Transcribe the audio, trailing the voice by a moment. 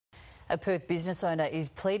A Perth business owner is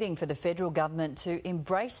pleading for the federal government to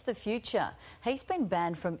embrace the future. He's been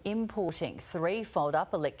banned from importing 3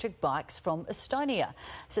 fold-up electric bikes from Estonia.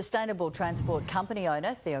 Sustainable transport company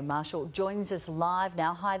owner Theo Marshall joins us live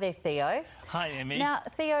now. Hi there, Theo. Hi, Emmy. Now,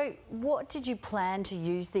 Theo, what did you plan to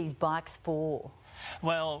use these bikes for?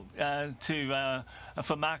 Well,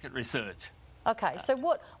 for market research. OK, so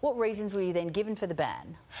what reasons were you then given for the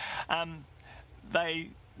ban?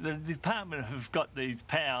 The department have got these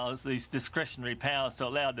powers, these discretionary powers to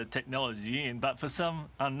allow the technology in, but for some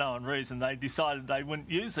unknown reason they decided they wouldn't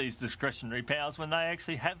use these discretionary powers when they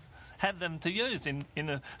actually have them to use in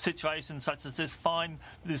a situation such as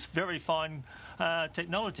this very fine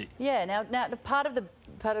technology. Yeah. Now part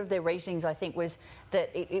of their reasonings, I think, was that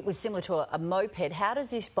it was similar to a moped. How does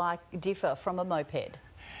this bike differ from a moped?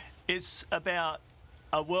 It's about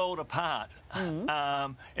a world apart.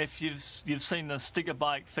 If you've seen the Stigo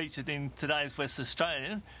bike featured in today's West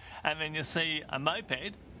Australian, and then you see a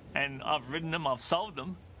moped, and I've ridden them, I've sold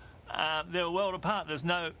them, they're a world apart. There's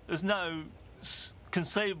no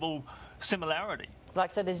conceivable similarity.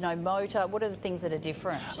 Like, so there's no motor. What are the things that are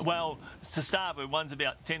different? Well, to start with, one's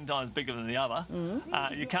about 10 times bigger than the other.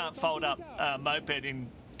 You can't fold up a moped in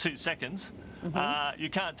 2 seconds. You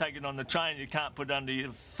can't take it on the train, you can't put it under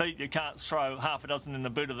your feet, you can't throw half a dozen in the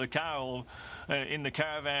boot of the car or in the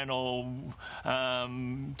caravan, or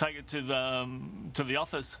take it to the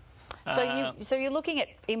office. So you're looking at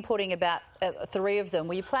importing about 3 of them.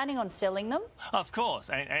 Were you planning on selling them? Of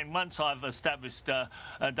course, and once I've established,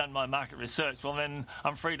 done my market research, well then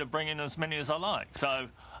I'm free to bring in as many as I like. So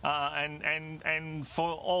and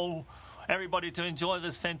for everybody to enjoy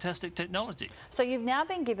this fantastic technology. So you've now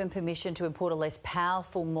been given permission to import a less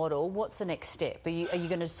powerful model. What's the next step? Are you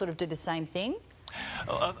going to sort of do the same thing?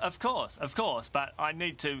 Of course, but I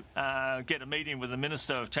need to get a meeting with the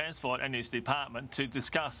Minister of Transport and his department to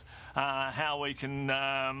discuss how we can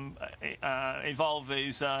evolve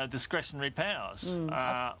these discretionary powers.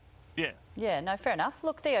 Yeah, no, fair enough.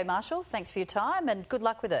 Look, Theo Marshall, thanks for your time and good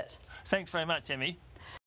luck with it. Thanks very much, Emmy.